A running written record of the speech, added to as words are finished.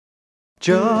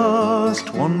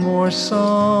Just one more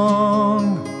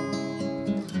song,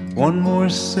 one more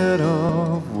set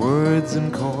of words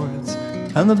and chords,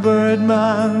 and the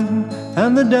birdman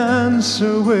and the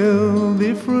dancer will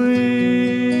be free.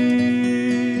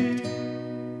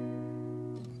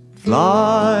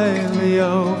 Fly,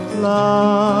 Leo,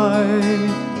 fly,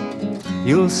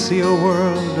 you'll see a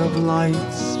world of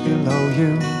lights below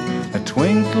you, a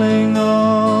twinkling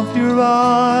of your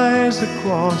eyes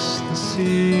across the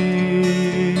sea.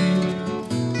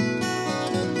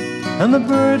 And the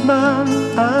birdman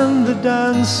and the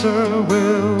dancer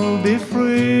will be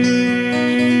free.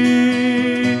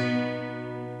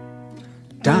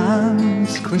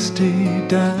 Dance, Christy,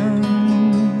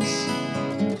 dance.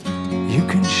 You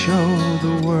can show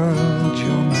the world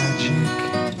your magic.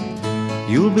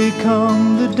 You'll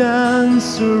become the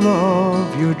dancer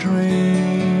of your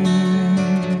dreams.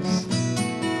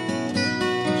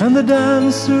 And the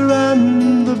dancer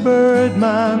and the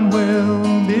birdman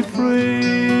will be free.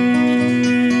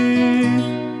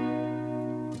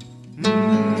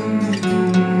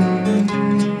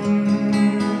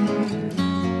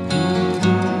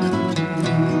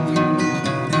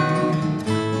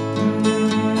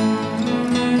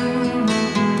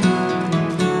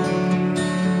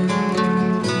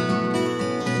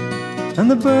 And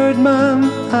the birdman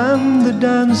and the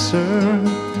dancer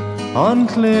on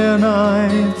clear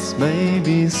nights may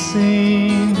be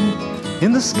seen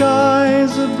in the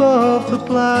skies above the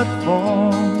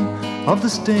platform of the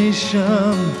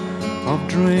station of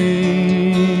dreams.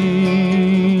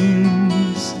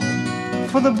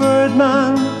 For the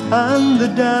birdman and the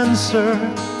dancer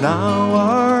now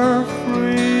are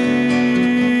free.